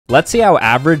Let's see how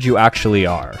average you actually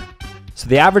are. So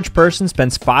the average person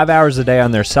spends 5 hours a day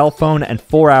on their cell phone and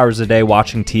 4 hours a day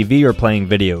watching TV or playing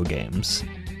video games.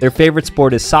 Their favorite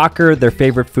sport is soccer, their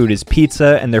favorite food is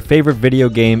pizza, and their favorite video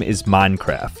game is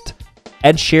Minecraft.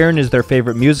 Ed Sheeran is their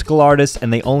favorite musical artist,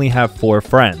 and they only have 4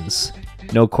 friends.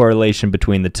 No correlation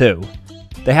between the two.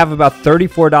 They have about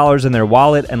 $34 in their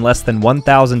wallet and less than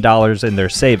 $1,000 in their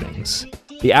savings.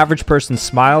 The average person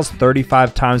smiles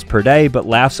 35 times per day but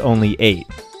laughs only 8.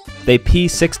 They pee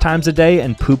 6 times a day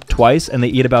and poop twice, and they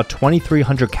eat about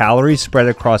 2,300 calories spread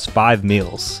across 5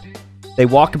 meals. They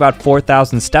walk about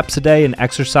 4,000 steps a day and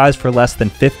exercise for less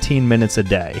than 15 minutes a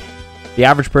day. The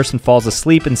average person falls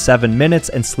asleep in 7 minutes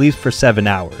and sleeps for 7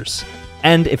 hours.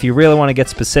 And if you really want to get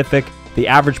specific, the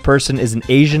average person is an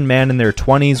Asian man in their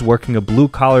 20s working a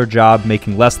blue-collar job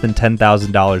making less than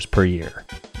 $10,000 per year.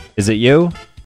 Is it you?